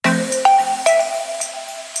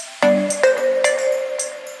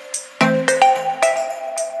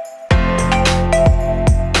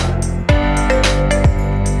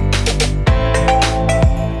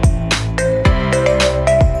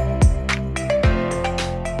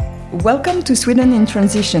Welcome to Sweden in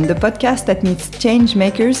Transition, the podcast that meets change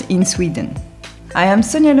makers in Sweden. I am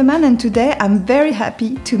Sonia Leman, and today I'm very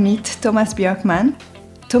happy to meet Tomas Björkman.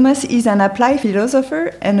 Tomas is an applied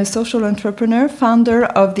philosopher and a social entrepreneur, founder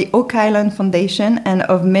of the Oak Island Foundation and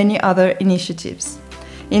of many other initiatives.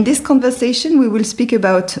 In this conversation, we will speak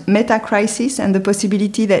about meta-crisis and the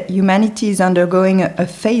possibility that humanity is undergoing a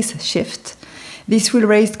phase shift. This will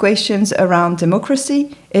raise questions around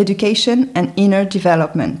democracy, education, and inner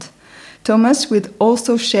development. Tomas will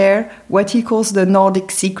also share what he calls the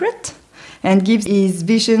Nordic secret and gives his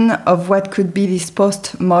vision of what could be this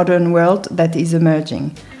post-modern world that is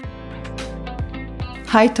emerging.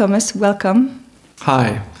 Hi, Tomas. Welcome.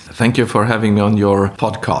 Hi. Thank you for having me on your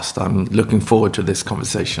podcast. I'm looking forward to this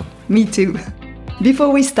conversation. Me too.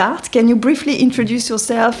 Before we start, can you briefly introduce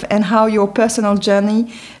yourself and how your personal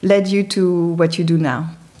journey led you to what you do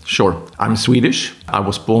now? Sure. I'm Swedish. I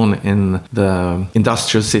was born in the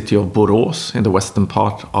industrial city of Borås in the western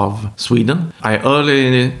part of Sweden. I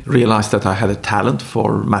early realized that I had a talent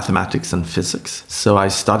for mathematics and physics. So I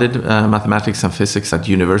studied mathematics and physics at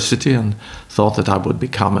university and thought that I would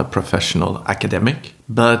become a professional academic.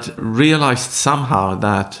 But realized somehow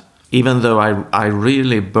that even though I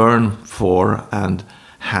really burn for and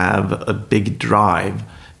have a big drive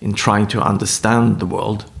in trying to understand the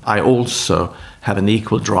world, I also have an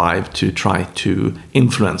equal drive to try to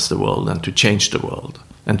influence the world and to change the world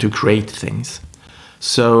and to create things.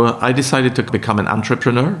 So I decided to become an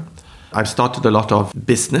entrepreneur. I've started a lot of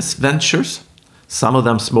business ventures, some of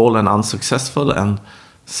them small and unsuccessful, and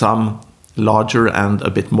some larger and a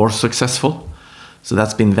bit more successful. So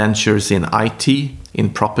that's been ventures in IT, in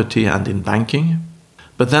property, and in banking.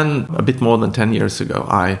 But then a bit more than 10 years ago,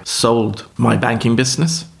 I sold my banking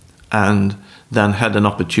business and then had an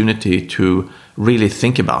opportunity to really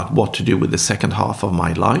think about what to do with the second half of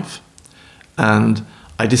my life. And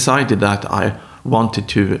I decided that I wanted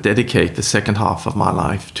to dedicate the second half of my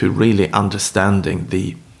life to really understanding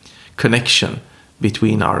the connection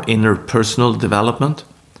between our inner personal development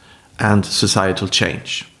and societal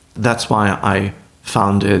change. That's why I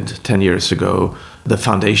founded 10 years ago the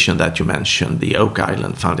foundation that you mentioned, the Oak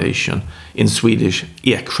Island Foundation, in Swedish,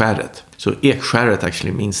 Ekskäret. So Ekskäret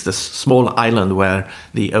actually means the small island where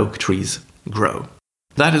the oak trees grow.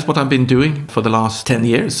 That is what I've been doing for the last 10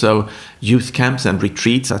 years. So youth camps and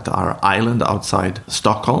retreats at our island outside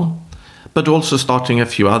Stockholm, but also starting a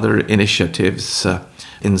few other initiatives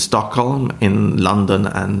in Stockholm, in London,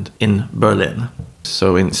 and in Berlin.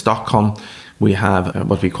 So in Stockholm, we have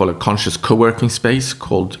what we call a conscious co-working space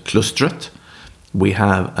called Klustret. We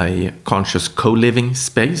have a conscious co-living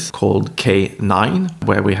space called K9,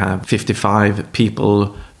 where we have 55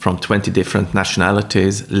 people from 20 different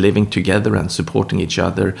nationalities living together and supporting each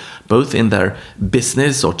other, both in their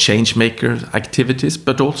business or change maker activities,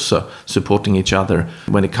 but also supporting each other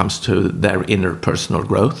when it comes to their inner personal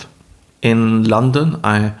growth. In London,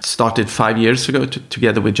 I started 5 years ago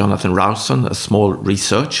together with Jonathan Rowson, a small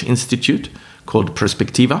research institute called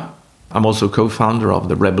Perspectiva. I'm also co-founder of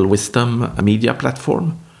the Rebel Wisdom media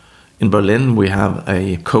platform. In Berlin, we have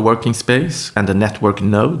a co-working space and a network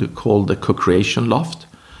node called the Co-Creation Loft,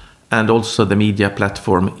 and also the media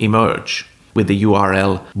platform Emerge with the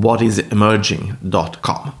URL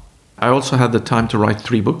whatisemerging.com. I also had the time to write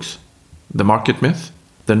 3 books: The Market Myth,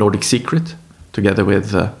 The Nordic Secret, together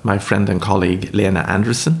with my friend and colleague Lena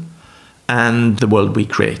Andersson, and The World We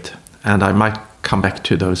Create. And I might come back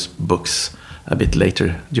to those books a bit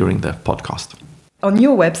later during the podcast. On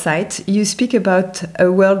your website, you speak about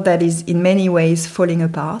a world that is in many ways falling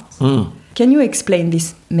apart. Can you explain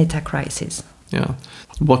this meta-crisis? Yeah.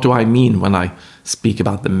 What do I mean when I speak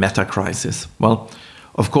about the meta-crisis? Well,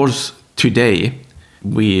 of course, today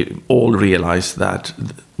we all realize that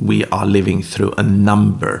we are living through a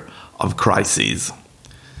number of crises.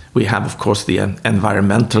 We have, of course, the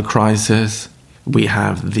environmental crisis. We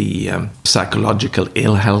have the psychological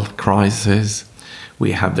ill health crisis.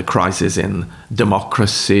 We have the crisis in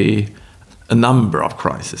democracy, a number of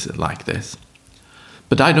crises like this.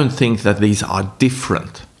 But I don't think that these are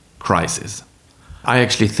different crises. I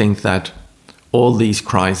actually think that all these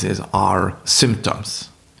crises are symptoms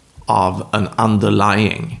of an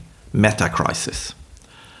underlying meta-crisis.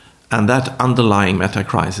 And that underlying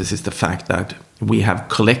meta-crisis is the fact that we have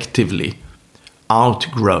collectively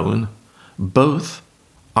outgrown both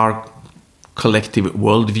our collective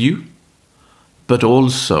worldview, but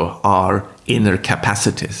also our inner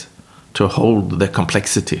capacities to hold the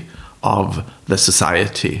complexity of the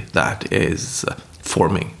society that is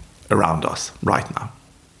forming around us right now.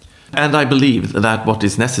 And I believe that what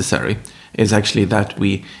is necessary is actually that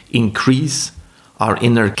we increase our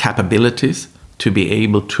inner capabilities to be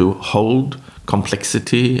able to hold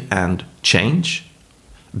complexity and change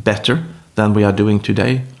better than we are doing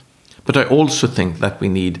today. But I also think that we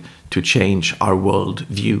need to change our world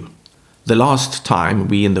view. The last time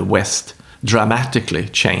we in the West dramatically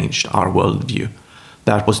changed our worldview,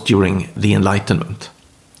 that was during the Enlightenment,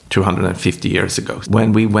 250 years ago,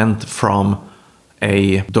 when we went from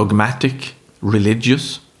a dogmatic,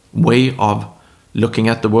 religious way of looking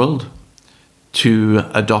at the world to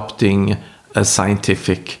adopting a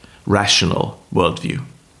scientific, rational worldview.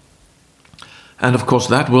 And of course,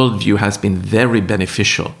 that worldview has been very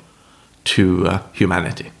beneficial to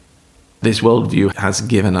humanity. This worldview has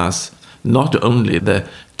given us not only the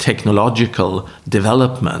technological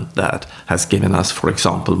development that has given us, for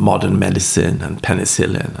example, modern medicine and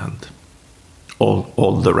penicillin and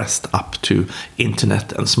all the rest up to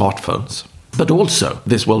internet and smartphones, but also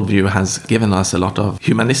this worldview has given us a lot of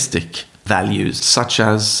humanistic values such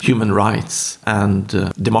as human rights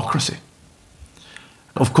and democracy.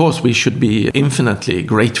 Of course, we should be infinitely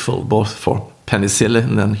grateful both for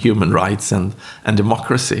penicillin and human rights and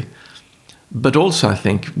democracy. But also, I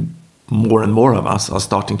think more and more of us are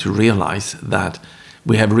starting to realize that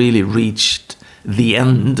we have really reached the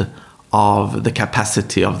end of the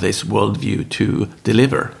capacity of this worldview to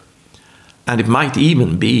deliver. And it might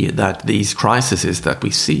even be that these crises that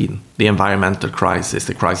we've seen, the environmental crisis,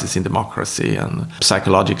 the crisis in democracy, and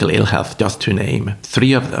psychological ill health, just to name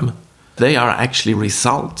 3 of them, they are actually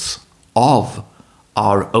results of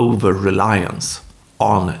our over-reliance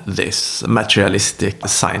on this materialistic,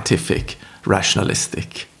 scientific,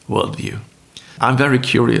 rationalistic worldview. I'm very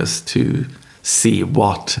curious to see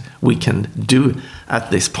what we can do at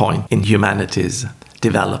this point in humanity's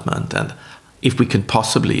development, and if we can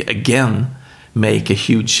possibly again make a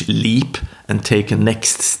huge leap and take a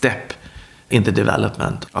next step in the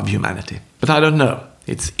development of humanity. But I don't know.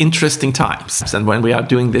 It's interesting times. And when we are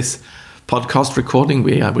doing this podcast recording,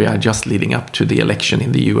 we are just leading up to the election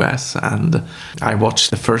in the US. And I watched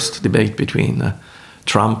the first debate between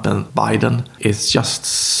Trump and Biden. It's just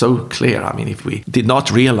so clear. I mean, if we did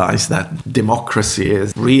not realize that democracy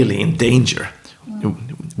is really in danger,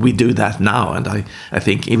 we do that now. And I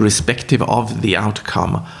think irrespective of the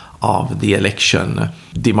outcome of the election,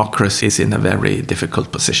 democracy is in a very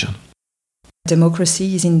difficult position.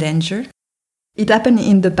 Democracy is in danger. It happened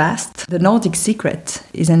in the past. The Nordic secret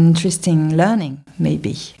is an interesting learning,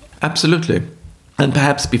 maybe. Absolutely. And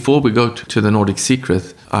perhaps before we go to the Nordic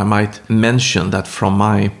secret, I might mention that from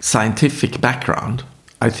my scientific background,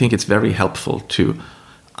 I think it's very helpful to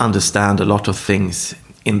understand a lot of things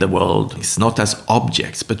in the world. It's not as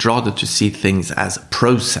objects, but rather to see things as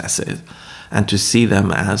processes and to see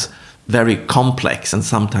them as very complex and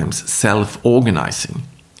sometimes self-organizing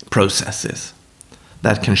processes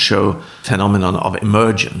that can show phenomenon of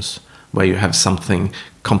emergence, where you have something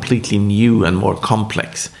completely new and more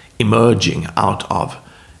complex emerging out of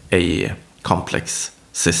a complex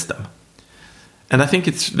system. And I think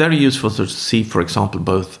it's very useful to see, for example,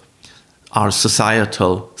 both our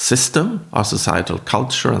societal system, our societal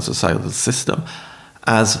culture and societal system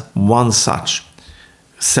as one such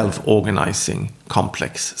self-organizing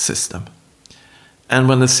complex system. And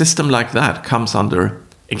when a system like that comes under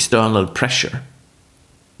external pressure,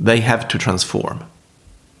 they have to transform.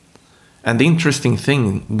 And the interesting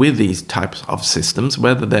thing with these types of systems,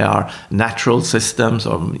 whether they are natural systems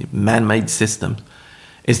or man-made systems,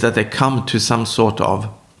 is that they come to some sort of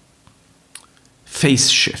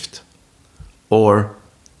phase shift or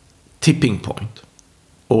tipping point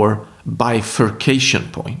or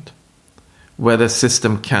bifurcation point, where the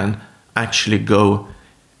system can actually go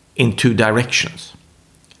in 2 directions.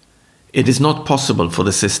 It is not possible for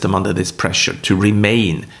the system under this pressure to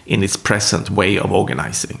remain in its present way of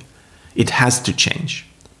organizing. It has to change,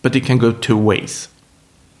 but it can go 2 ways.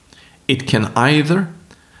 It can either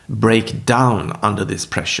break down under this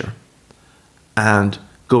pressure and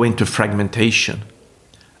go into fragmentation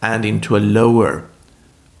and into a lower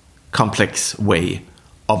complex way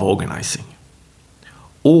of organizing.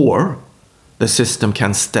 Or the system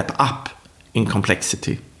can step up in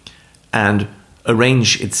complexity and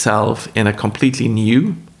arrange itself in a completely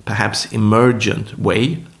new, perhaps emergent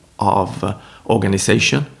way of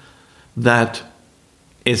organization that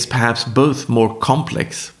is perhaps both more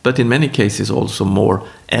complex, but in many cases also more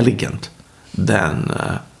elegant than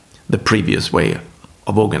the previous way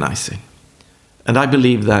of organizing. And I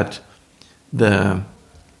believe that the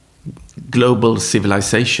global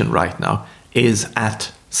civilization right now is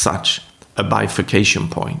at such a bifurcation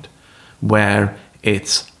point where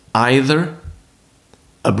it's either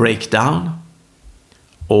a breakdown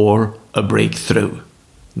or a breakthrough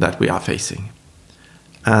that we are facing.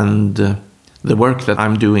 And The work that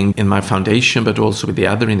I'm doing in my foundation, but also with the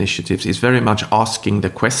other initiatives, is very much asking the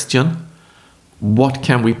question, what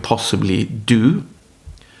can we possibly do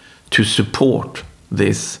to support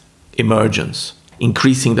this emergence,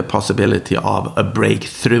 increasing the possibility of a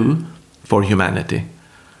breakthrough for humanity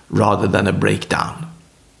rather than a breakdown?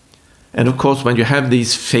 And of course, when you have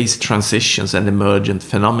these phase transitions and emergent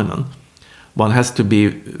phenomenon, one has to be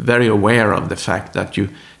very aware of the fact that you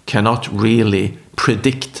cannot really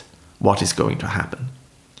predict what is going to happen.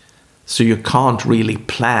 So you can't really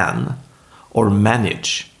plan or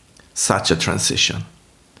manage such a transition.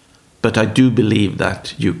 But I do believe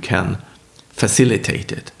that you can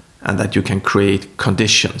facilitate it and that you can create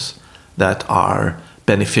conditions that are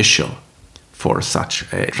beneficial for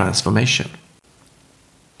such a transformation.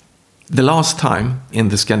 The last time in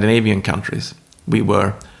the Scandinavian countries we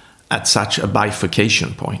were at such a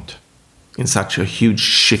bifurcation point, in such a huge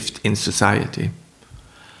shift in society,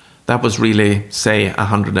 that was really, say,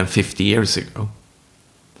 150 years ago,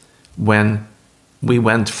 when we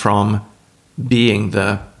went from being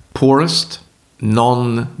the poorest,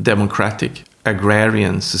 non-democratic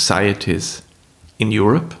agrarian societies in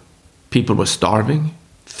Europe. People were starving.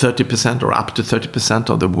 30% or up to 30%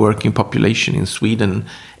 of the working population in Sweden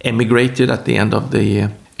emigrated at the end of the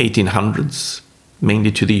 1800s,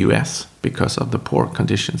 mainly to the US because of the poor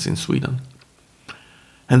conditions in Sweden.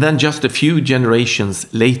 And then just a few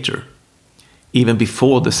generations later, even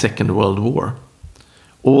before the Second World War,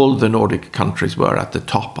 all the Nordic countries were at the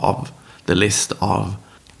top of the list of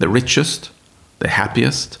the richest, the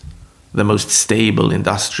happiest, the most stable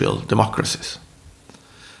industrial democracies.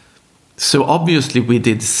 So obviously we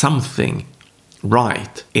did something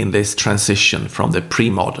right in this transition from the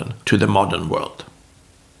pre-modern to the modern world.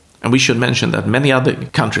 And we should mention that many other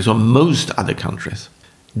countries, or most other countries,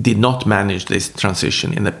 did not manage this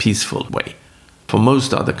transition in a peaceful way. For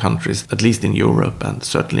most other countries, at least in Europe and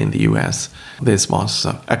certainly in the US, this was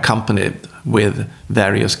accompanied with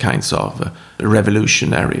various kinds of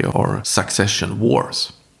revolutionary or succession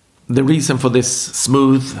wars. The reason for this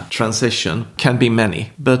smooth transition can be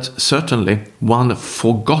many, but certainly one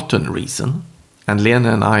forgotten reason, and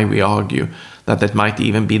Lena and I, we argue that might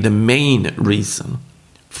even be the main reason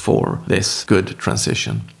for this good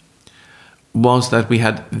transition, was that we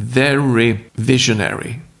had very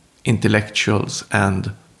visionary intellectuals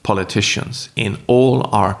and politicians in all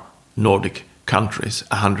our Nordic countries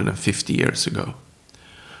 150 years ago,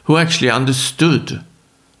 who actually understood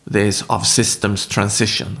this of systems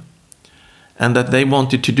transition, and that they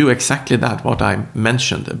wanted to do exactly that, what I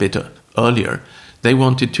mentioned a bit earlier. They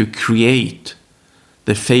wanted to create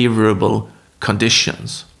the favorable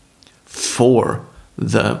conditions for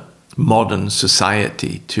the modern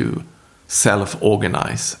society to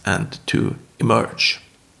self-organize and to emerge.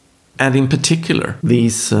 And in particular,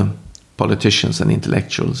 these politicians and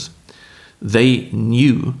intellectuals, they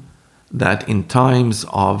knew that in times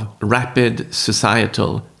of rapid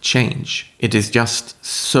societal change, it is just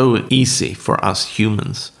so easy for us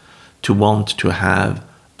humans to want to have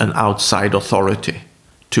an outside authority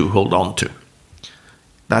to hold on to.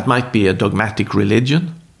 That might be a dogmatic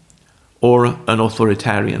religion or an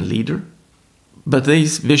authoritarian leader. But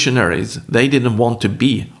these visionaries, they didn't want to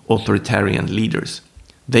be authoritarian leaders.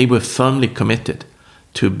 They were firmly committed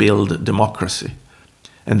to build democracy.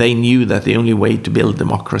 And they knew that the only way to build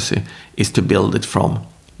democracy is to build it from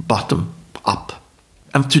bottom up.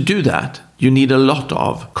 And to do that, you need a lot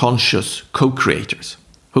of conscious co-creators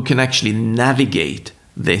who can actually navigate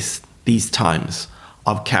these times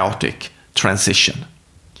of chaotic transition.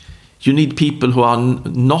 You need people who are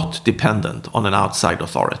not dependent on an outside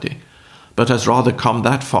authority, but has rather come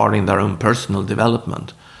that far in their own personal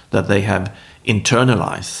development that they have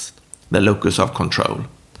internalized the locus of control,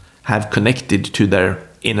 have connected to their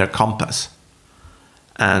inner compass,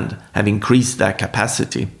 and have increased their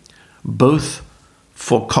capacity, both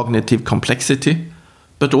for cognitive complexity,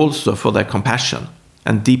 but also for their compassion,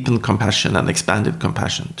 and deepened compassion and expanded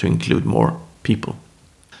compassion to include more people.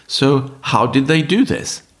 So how did they do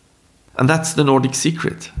this? And that's the Nordic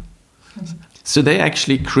secret. So they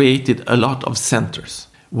actually created a lot of centers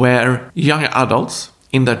where young adults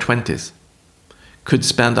in their 20s could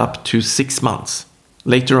spend up to 6 months,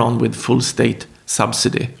 later on with full state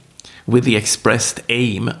subsidy, with the expressed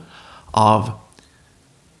aim of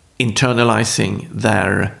internalizing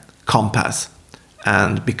their compass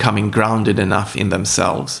and becoming grounded enough in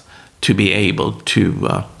themselves to be able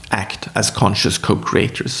to act as conscious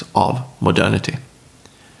co-creators of modernity.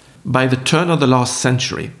 By the turn of the last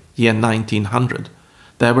century, year 1900,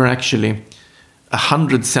 there were actually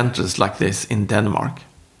 100 centers like this in Denmark,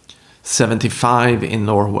 75 in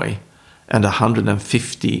Norway, and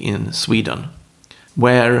 150 in Sweden,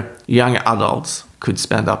 where young adults could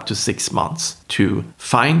spend up to 6 months to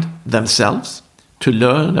find themselves, to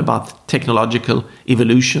learn about technological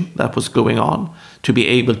evolution that was going on, to be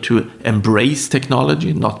able to embrace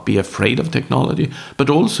technology, not be afraid of technology, but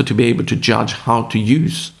also to be able to judge how to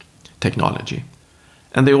use technology.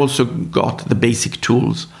 And they also got the basic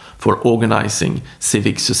tools for organizing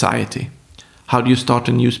civic society. How do you start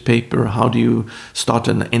a newspaper? How do you start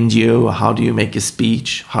an NGO? How do you make a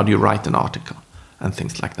speech? How do you write an article? And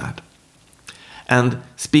things like that. And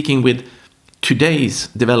speaking with today's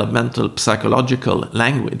developmental psychological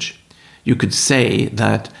language, you could say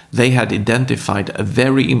that they had identified a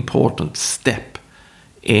very important step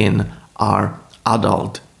in our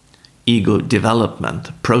adult ego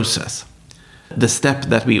development process. The step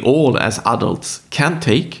that we all as adults can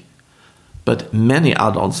take, but many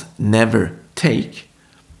adults never take.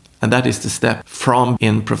 And that is the step from,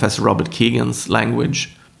 in Professor Robert Kegan's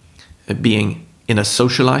language, being in a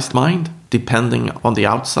socialized mind, depending on the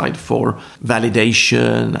outside for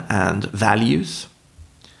validation and values,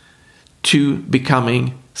 to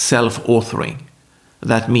becoming self-authoring.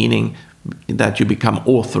 That meaning that you become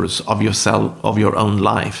authors of yourself, of your own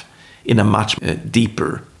life, in a much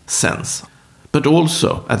deeper sense. But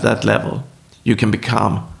also at that level, you can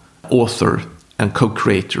become author and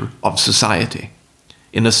co-creator of society.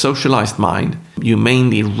 In a socialized mind, you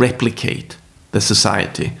mainly replicate the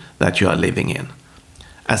society that you are living in.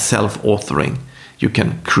 As self-authoring, you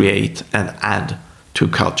can create and add to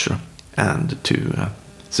culture and to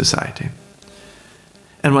society.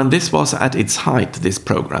 And when this was at its height, this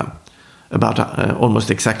program, about almost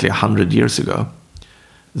exactly 100 years ago,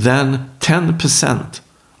 then 10%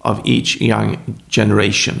 of each young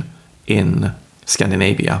generation in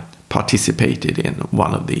Scandinavia participated in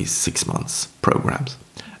one of these 6 months programs.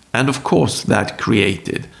 And of course, that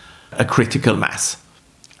created a critical mass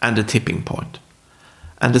and a tipping point.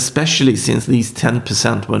 And especially since these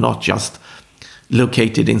 10% were not just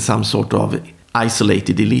located in some sort of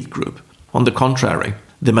isolated elite group. On the contrary,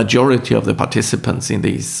 the majority of the participants in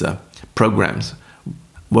these programs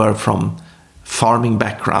were from farming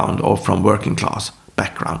background or from working class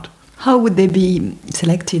background. How would they be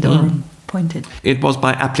selected or appointed? It was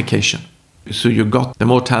by application. So you got the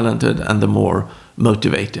more talented and the more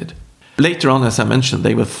motivated. Later on, as I mentioned,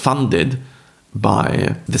 they were funded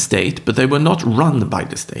by the state, but they were not run by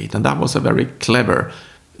the state. And that was a very clever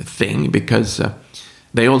thing, because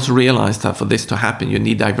they also realized that for this to happen, you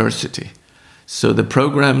need diversity. So the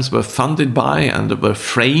programs were funded by and were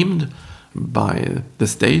framed by the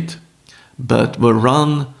state, but were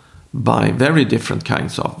run by very different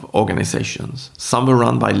kinds of organizations. Some were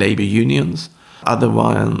run by labor unions, other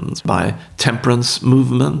ones by temperance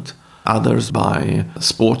movement, others by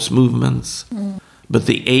sports movements. But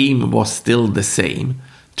the aim was still the same,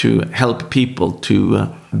 to help people to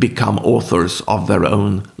become authors of their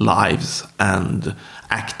own lives and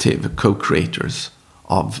active co-creators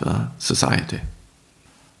of society.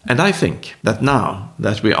 And I think that now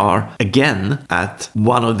that we are again at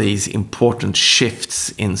one of these important shifts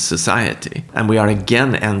in society, and we are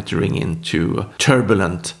again entering into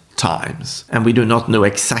turbulent times, and we do not know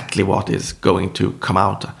exactly what is going to come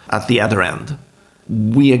out at the other end,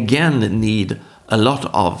 we again need a lot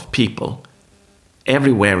of people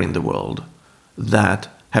everywhere in the world that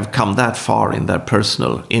have come that far in their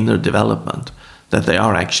personal inner development that they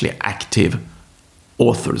are actually active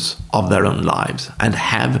authors of their own lives and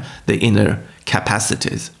have the inner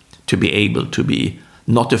capacities to be able to be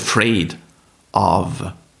not afraid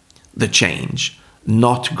of the change,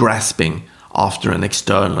 not grasping after an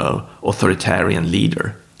external authoritarian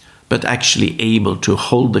leader, but actually able to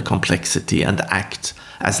hold the complexity and act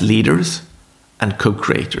as leaders and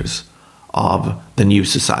co-creators of the new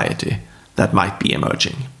society that might be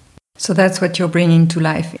emerging. So that's what you're bringing to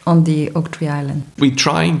life on the Oak Tree Island. We're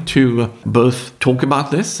trying to both talk about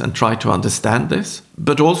this and try to understand this,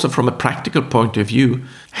 but also from a practical point of view,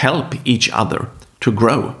 help each other to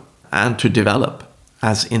grow and to develop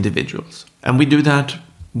as individuals. And we do that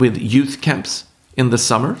with youth camps in the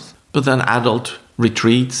summers, but then adult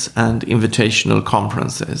retreats and invitational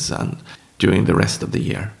conferences and during the rest of the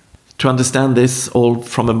year. To understand this all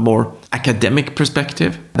from a more academic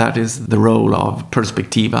perspective, that is the role of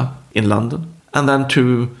Perspectiva in London. And then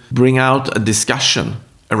to bring out a discussion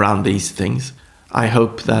around these things, I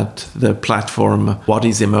hope that the platform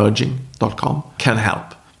whatisemerging.com can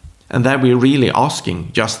help. And that we're really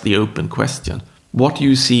asking just the open question. What do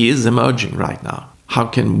you see is emerging right now? How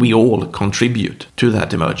can we all contribute to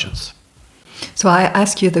that emergence? So I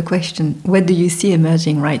ask you the question, what do you see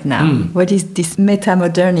emerging right now? What is this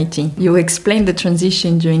meta-modernity? You explained the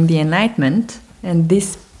transition during the Enlightenment and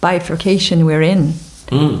this bifurcation we're in.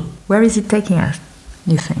 Where is it taking us,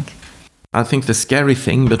 you think? I think the scary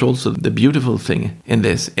thing, but also the beautiful thing in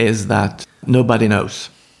this is that nobody knows.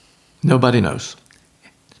 Nobody knows.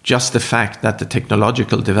 Just the fact that the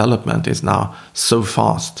technological development is now so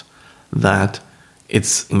fast that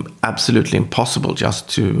it's absolutely impossible just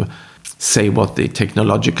to say what the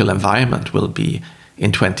technological environment will be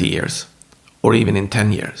in 20 years or even in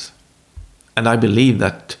 10 years. And I believe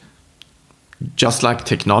that just like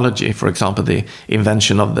technology, for example, the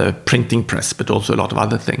invention of the printing press, but also a lot of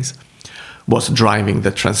other things, was driving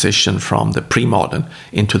the transition from the pre-modern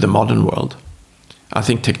into the modern world. I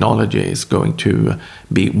think technology is going to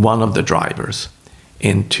be one of the drivers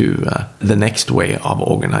into the next way of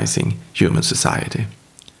organizing human society.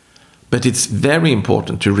 But it's very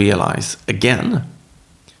important to realize, again,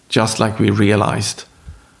 just like we realized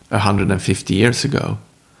 150 years ago,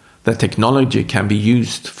 that technology can be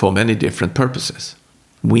used for many different purposes.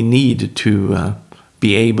 We need to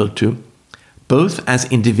be able to, both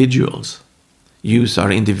as individuals, use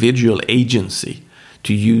our individual agency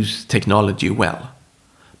to use technology well,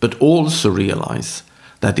 but also realize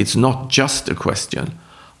that it's not just a question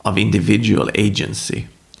of individual agency.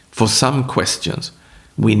 For some questions,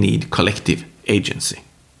 we need collective agency.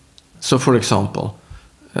 So, for example,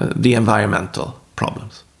 the environmental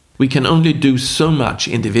problems. We can only do so much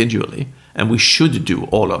individually, and we should do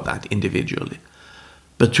all of that individually.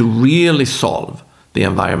 But to really solve the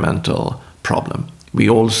environmental problem, we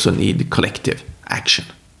also need collective action.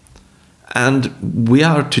 And we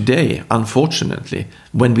are today, unfortunately,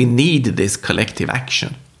 when we need this collective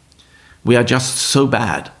action, we are just so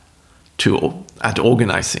bad at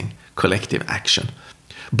organizing collective action,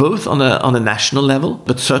 both on a national level,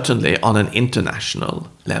 but certainly on an international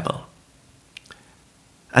level.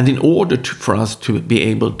 And in order for us to be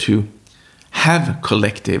able to have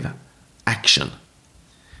collective action,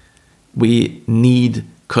 we need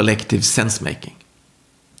collective sense-making.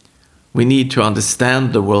 We need to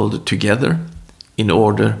understand the world together in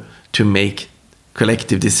order to make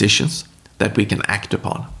collective decisions that we can act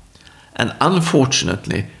upon. And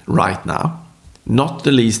unfortunately, right now, not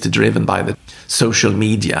the least driven by the social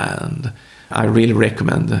media, and I really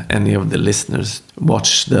recommend any of the listeners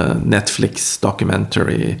watch the Netflix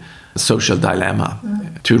documentary Social Dilemma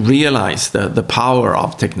to realize the power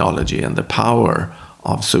of technology and the power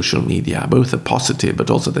of social media, both the positive but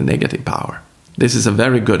also the negative power. This is a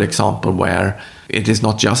very good example where it is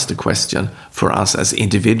not just a question for us as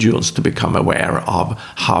individuals to become aware of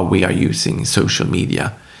how we are using social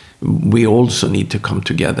media. We also need to come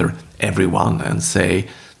together, everyone, and say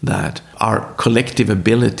that our collective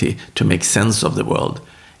ability to make sense of the world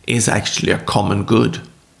is actually a common good,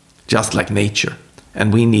 just like nature.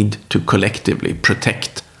 And we need to collectively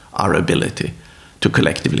protect our ability to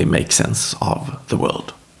collectively make sense of the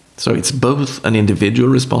world. So it's both an individual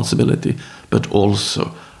responsibility, but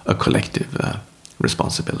also a collective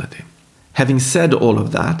responsibility. Having said all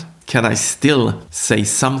of that, can I still say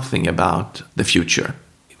something about the future?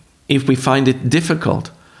 If we find it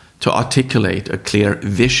difficult to articulate a clear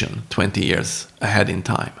vision 20 years ahead in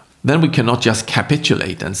time, then we cannot just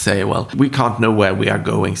capitulate and say, well, we can't know where we are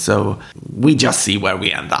going, so we just see where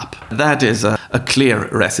we end up. That is a clear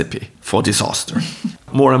recipe for disaster.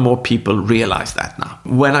 More and more people realize that now.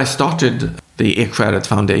 When I started the Ekskäret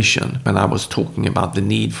Foundation, when I was talking about the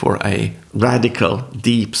need for a radical,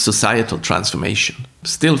 deep societal transformation,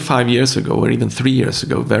 still 5 years ago or even 3 years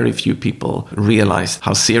ago, very few people realized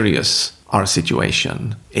how serious our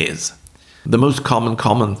situation is. The most common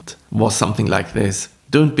comment was something like this: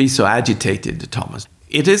 "Don't be so agitated, Thomas.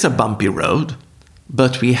 It is a bumpy road,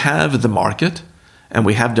 but we have the market and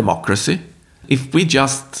we have democracy. If we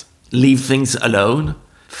just leave things alone,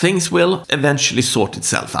 things will eventually sort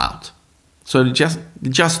itself out. So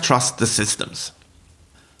just trust the systems."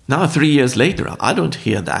 Now, 3 years later, I don't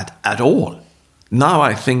hear that at all. Now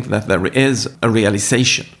I think that there is a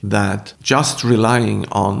realization that just relying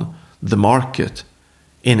on the market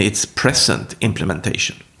in its present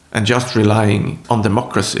implementation and just relying on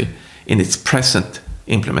democracy in its present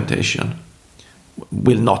implementation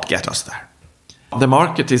will not get us there. The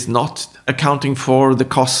market is not accounting for the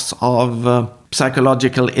costs of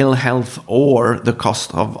psychological ill health or the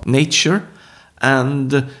cost of nature.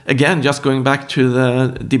 And again, just going back to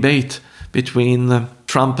the debate between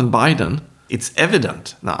Trump and Biden, it's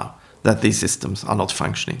evident now that these systems are not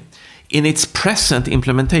functioning in its present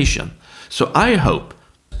implementation. So I hope,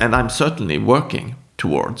 and I'm certainly working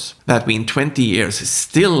towards, that we in 20 years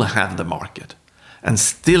still have the market and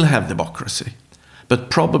still have democracy, but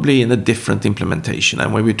probably in a different implementation.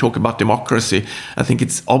 And when we talk about democracy, I think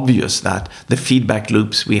it's obvious that the feedback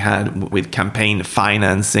loops we had with campaign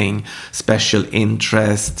financing, special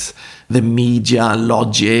interests, the media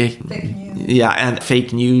logic, and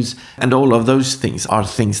fake news, and all of those things are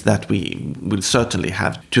things that we will certainly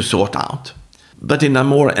have to sort out. But in a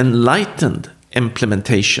more enlightened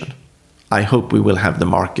implementation, I hope we will have the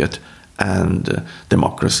market and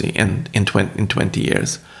democracy in 20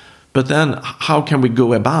 years. But then how can we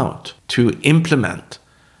go about to implement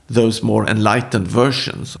those more enlightened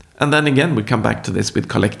versions? And then again, we come back to this with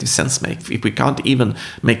collective sense-making. If we can't even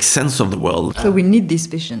make sense of the world. So we need this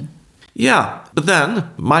vision. Yeah, but then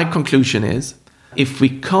my conclusion is, if we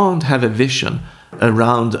can't have a vision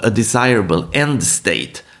around a desirable end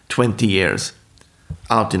state 20 years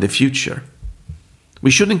out in the future,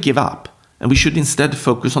 we shouldn't give up, and we should instead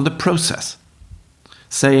focus on the process.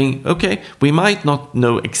 Saying, okay, we might not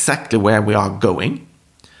know exactly where we are going,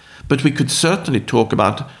 but we could certainly talk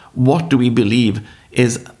about what do we believe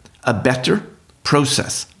is a better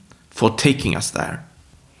process for taking us there.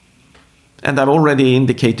 And I've already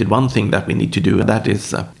indicated one thing that we need to do, and that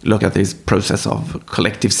is look at this process of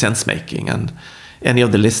collective sense-making. And any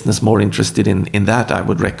of the listeners more interested in that, I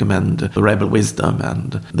would recommend Rebel Wisdom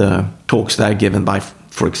and the talks that are given by,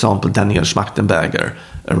 for example, Daniel Schmachtenberger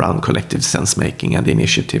around collective sense-making and the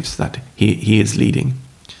initiatives that he is leading.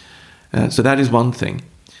 So that is one thing.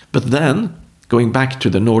 But then, going back to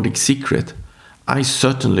the Nordic secret, I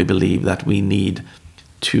certainly believe that we need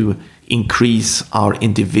to increase our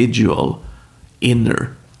individual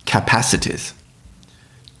inner capacities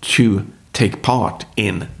to take part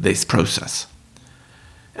in this process.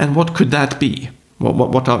 And what could that be?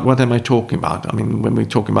 What am I talking about? I mean, when we're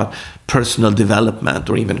talking about personal development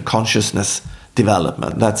or even consciousness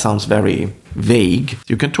development, that sounds very vague.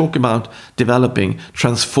 You can talk about developing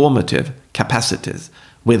transformative capacities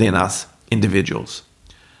within us individuals.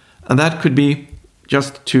 And that could be,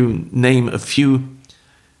 just to name a few,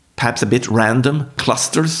 perhaps a bit random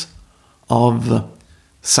clusters of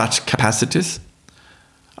such capacities.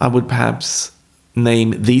 I would perhaps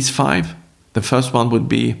name these 5. The first one would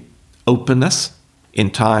be openness. In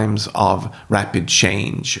times of rapid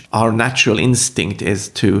change, our natural instinct is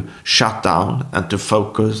to shut down and to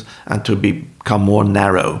focus and to become more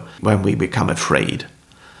narrow when we become afraid.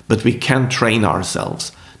 But we can train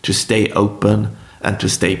ourselves to stay open and to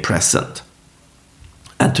stay present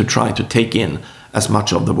and to try to take in as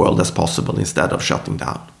much of the world as possible instead of shutting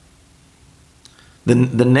down. The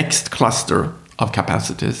next cluster of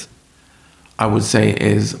capacities, I would say,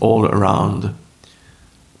 is all around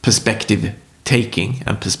perspective taking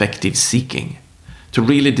and perspective seeking, to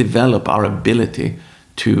really develop our ability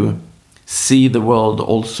to see the world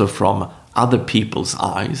also from other people's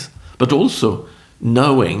eyes, but also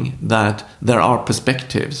knowing that there are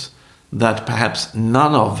perspectives that perhaps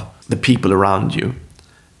none of the people around you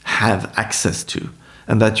have access to,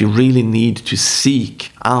 and that you really need to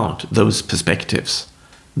seek out those perspectives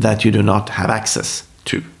that you do not have access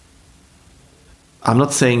to. I'm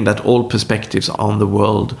not saying that all perspectives on the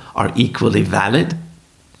world are equally valid.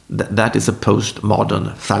 That is a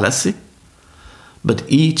postmodern fallacy. But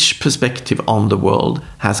each perspective on the world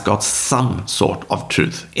has got some sort of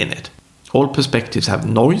truth in it. All perspectives have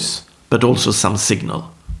noise, but also some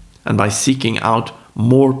signal. And by seeking out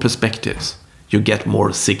more perspectives, you get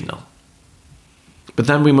more signal. But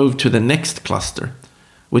then we move to the next cluster,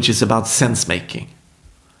 which is about sense-making.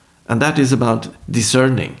 And that is about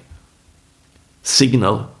discerning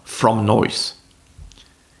signal from noise.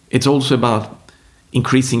 It's also about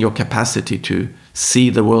increasing your capacity to see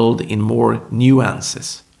the world in more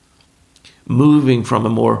nuances, moving from a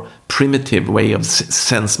more primitive way of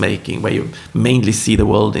sense-making, where you mainly see the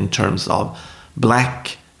world in terms of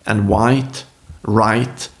black and white,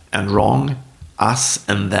 right and wrong, us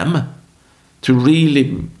and them, to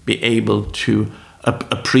really be able to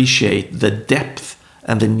appreciate the depth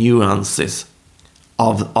and the nuances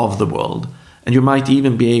of the world. And you might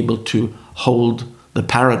even be able to hold the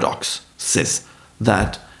paradoxes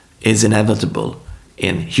that is inevitable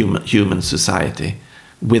in human society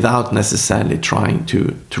without necessarily trying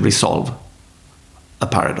to resolve a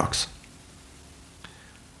paradox.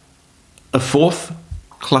 A fourth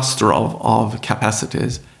cluster of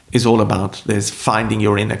capacities is all about this finding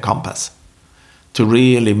your inner compass, to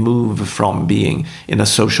really move from being in a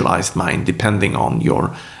socialized mind, depending on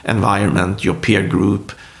your environment, your peer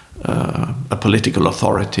group, a political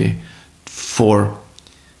authority, for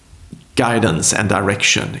guidance and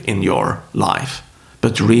direction in your life,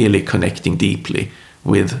 but really connecting deeply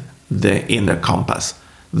with the inner compass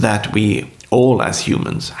that we all as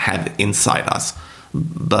humans have inside us.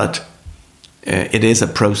 But it is a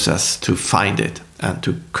process to find it and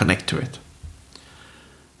to connect to it.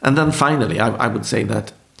 And then finally, I would say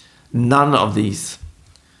that none of these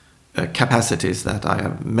capacities that I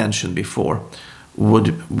have mentioned before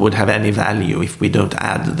would have any value if we don't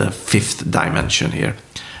add the fifth dimension here.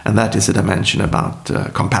 And that is a dimension about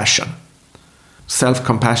compassion.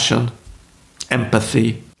 Self-compassion,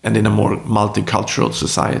 empathy, and in a more multicultural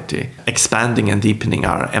society, expanding and deepening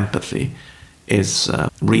our empathy is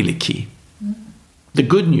really key. The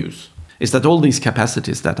good news is that all these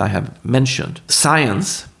capacities that I have mentioned,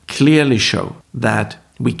 science clearly show that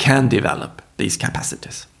we can develop these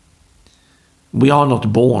capacities. We are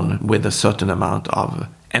not born with a certain amount of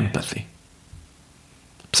empathy.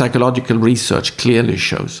 Psychological research clearly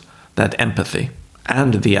shows that empathy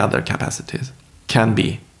and the other capacities can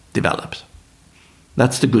be developed.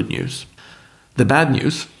 That's the good news. The bad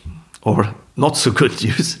news, or not so good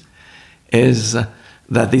news, is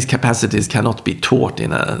that these capacities cannot be taught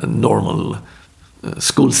in a normal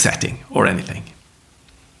school setting or anything.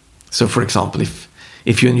 So, for example,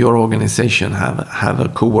 if you in your organization have a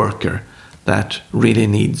coworker that really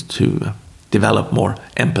needs to develop more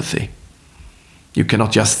empathy, you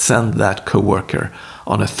cannot just send that coworker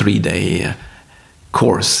on a 3-day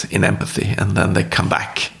course in empathy and then they come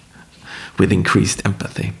back with increased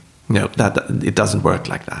empathy. No, that it doesn't work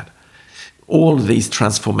like that. All these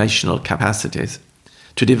transformational capacities,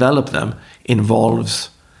 to develop them involves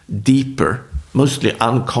deeper, mostly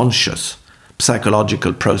unconscious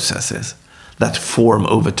psychological processes that form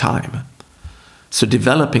over time. So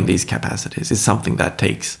developing these capacities is something that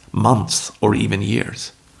takes months or even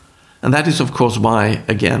years. And that is, of course, why,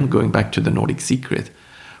 again, going back to the Nordic Secret,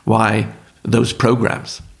 why those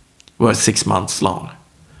programs were 6 months long.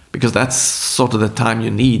 Because that's sort of the time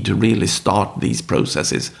you need to really start these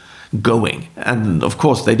processes going. And of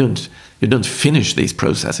course, you don't finish these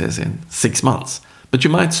processes in 6 months, but you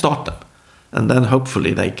might start them. And then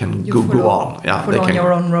hopefully they can go on. Yeah, follow on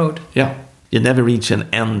your own road. Yeah. You never reach an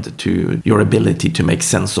end to your ability to make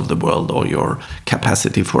sense of the world or your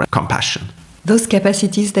capacity for compassion. Those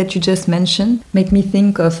capacities that you just mentioned make me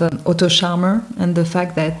think of Otto Scharmer and the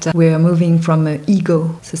fact that we are moving from an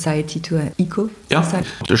ego society to an eco society.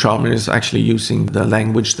 Yeah, Otto Scharmer is actually using the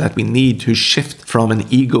language that we need to shift from an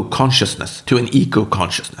ego consciousness to an eco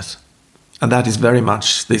consciousness. And that is very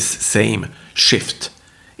much this same shift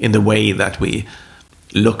in the way that we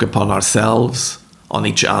look upon ourselves, on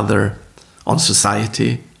each other, on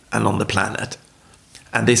society, and on the planet.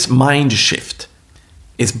 And this mind shift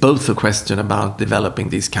is both a question about developing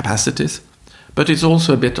these capacities, but it's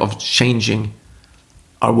also a bit of changing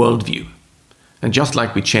our worldview. And just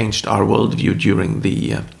like we changed our worldview during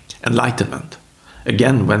the Enlightenment,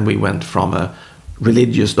 again, when we went from a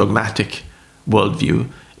religious dogmatic worldview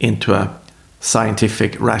into a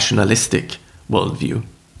scientific rationalistic worldview,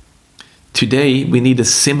 today we need a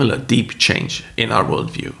similar deep change in our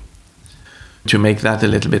worldview to make that a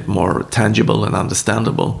little bit more tangible and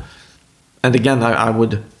understandable. And again, I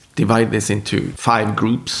would divide this into 5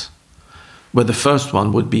 groups, where the first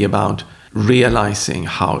one would be about realizing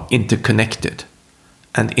how interconnected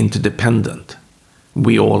and interdependent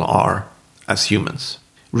we all are as humans.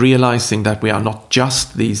 Realizing that we are not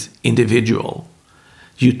just these individual,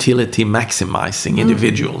 utility maximizing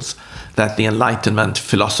individuals that the Enlightenment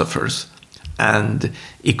philosophers and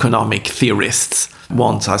economic theorists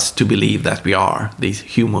want us to believe that we are,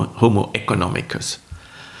 these homo economicus.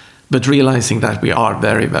 But realizing that we are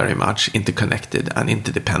very, very much interconnected and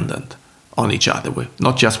interdependent on each other,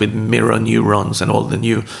 not just with mirror neurons and all the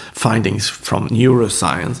new findings from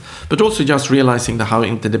neuroscience, but also just realizing how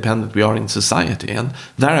interdependent we are in society. And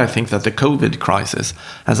there I think that the COVID crisis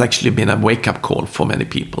has actually been a wake-up call for many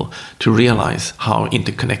people to realize how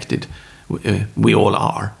interconnected we all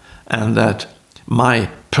are, and that my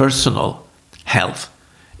personal health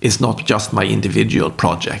is not just my individual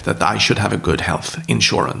project, that I should have a good health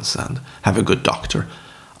insurance and have a good doctor.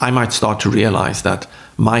 I might start to realize that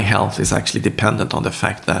my health is actually dependent on the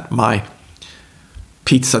fact that my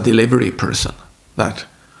pizza delivery person that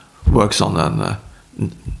works on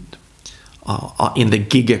in the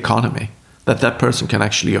gig economy, that person can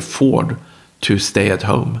actually afford to stay at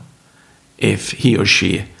home if he or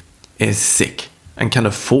she is sick and can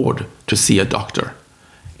afford to see a doctor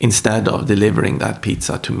instead of delivering that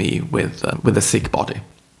pizza to me with a sick body.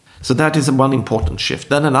 So that is one important shift.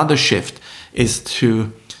 Then another shift is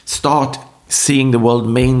to start seeing the world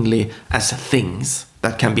mainly as things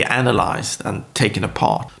that can be analyzed and taken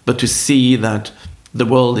apart, but to see that the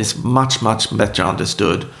world is much, much better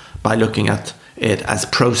understood by looking at it as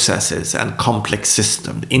processes and complex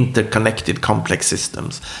systems, interconnected complex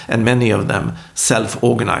systems, and many of them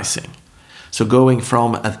self-organizing. So going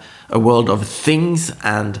from a world of things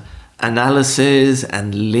and analysis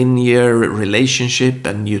and linear relationship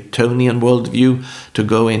and Newtonian worldview to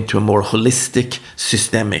go into a more holistic,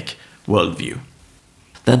 systemic worldview.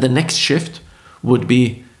 Then the next shift would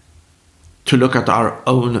be to look at our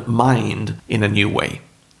own mind in a new way.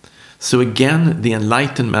 So again, the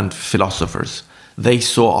Enlightenment philosophers, they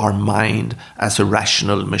saw our mind as a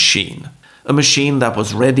rational machine. A machine that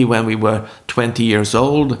was ready when we were 20 years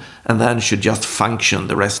old and then should just function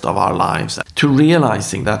the rest of our lives. To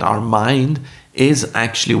realizing that our mind is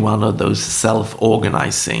actually one of those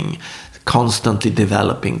self-organizing, constantly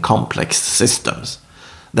developing complex systems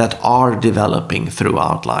that are developing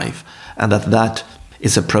throughout life, and that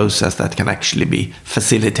is a process that can actually be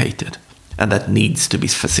facilitated and that needs to be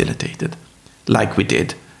facilitated, like we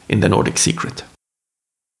did in the Nordic Secret.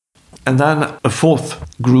 And then a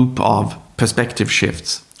fourth group of perspective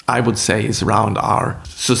shifts, I would say, is around our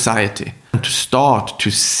society. And to start to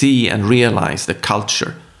see and realize the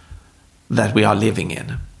culture that we are living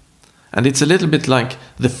in. And it's a little bit like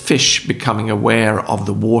the fish becoming aware of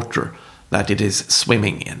the water that it is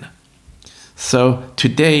swimming in. So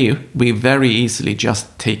today we very easily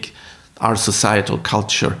just take our societal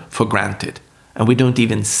culture for granted, and we don't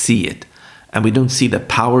even see it. And we don't see the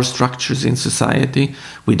power structures in society.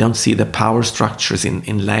 We don't see the power structures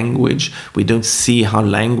in language. We don't see how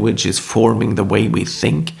language is forming the way we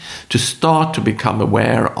think. To start to become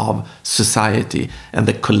aware of society and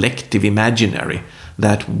the collective imaginary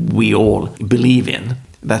that we all believe in,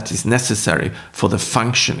 that is necessary for the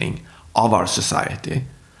functioning of our society.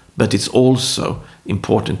 But it's also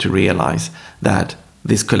important to realize that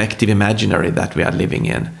this collective imaginary that we are living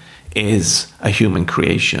in is a human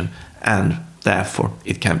creation, and therefore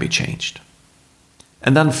it can be changed.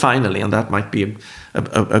 And then finally, and that might be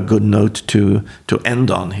a good note to end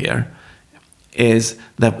on here, is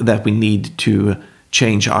that we need to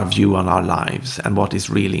change our view on our lives and what is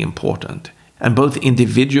really important. And both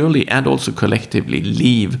individually and also collectively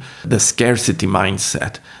leave the scarcity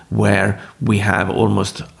mindset where we have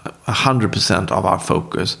almost 100% of our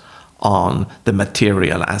focus on the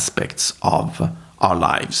material aspects of our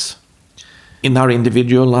lives. In our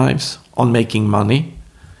individual lives, on making money,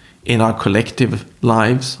 in our collective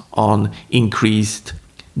lives, on increased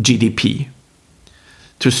GDP.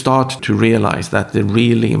 To start to realize that the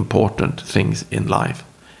really important things in life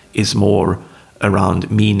is more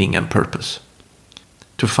around meaning and purpose.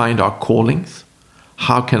 To find our callings.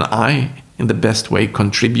 How can I, in the best way,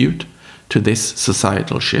 contribute to this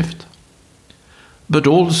societal shift? But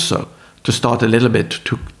also to start a little bit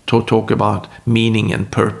to talk about meaning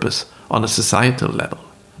and purpose on a societal level.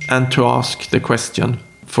 And to ask the question,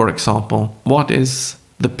 for example, what is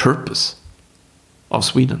the purpose of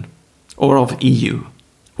Sweden, or of EU,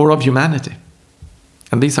 or of humanity?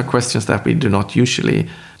 And these are questions that we do not usually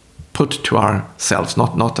put to ourselves,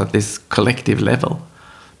 not at this collective level.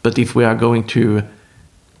 But if we are going to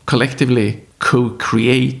collectively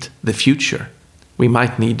co-create the future, we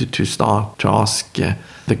might need to start to ask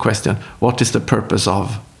the question, what is the purpose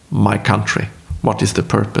of my country? What is the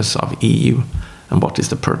purpose of EU? And what is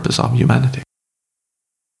the purpose of humanity?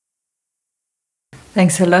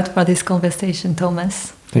 Thanks a lot for this conversation,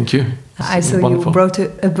 Tomas. Thank you. I saw you wrote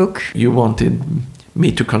a book. You wanted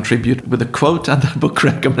me to contribute with a quote and a book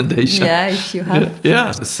recommendation. Yeah, if you have.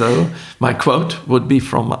 Yeah, so my quote would be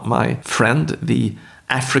from my friend, the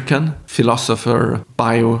African philosopher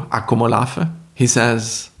Bayo Akomolafe. He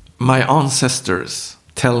says, "My ancestors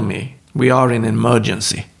tell me we are in an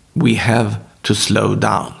emergency. We have to slow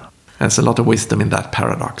down." There's a lot of wisdom in that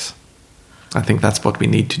paradox. I think that's what we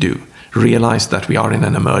need to do. Realize that we are in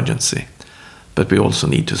an emergency, but we also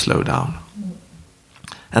need to slow down.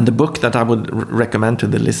 And the book that I would recommend to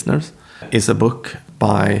the listeners is a book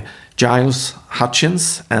by Giles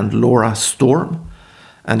Hutchins and Laura Storm,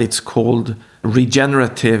 and it's called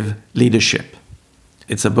Regenerative Leadership.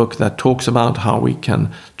 It's a book that talks about how we can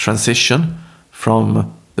transition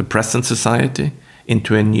from the present society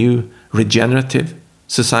into a new regenerative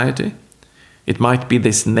society. It might be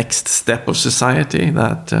this next step of society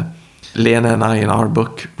that Lena and I in our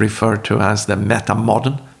book refer to as the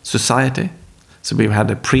meta-modern society. So we've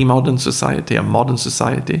had a pre-modern society, a modern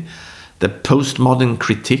society, the post-modern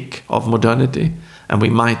critique of modernity, and we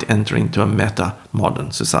might enter into a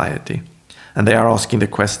meta-modern society. And they are asking the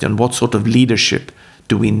question, what sort of leadership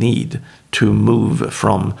do we need to move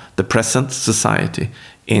from the present society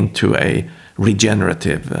into a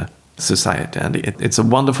regenerative society. And it's a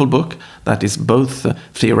wonderful book that is both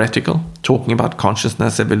theoretical, talking about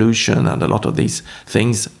consciousness, evolution, and a lot of these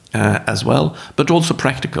things as well, but also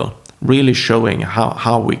practical, really showing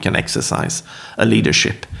how we can exercise a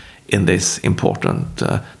leadership in this important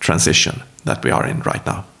transition that we are in right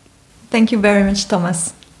now. Thank you very much,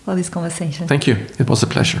 Tomas, for this conversation. Thank you. It was a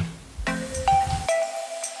pleasure.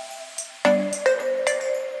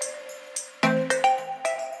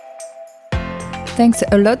 Thanks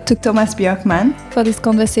a lot to Tomas Björkman for this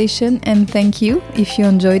conversation, and thank you. If you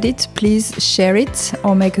enjoyed it, please share it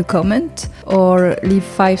or make a comment or leave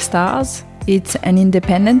 5 stars. It's an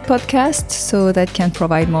independent podcast, so that can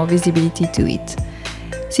provide more visibility to it.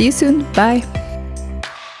 See you soon. Bye.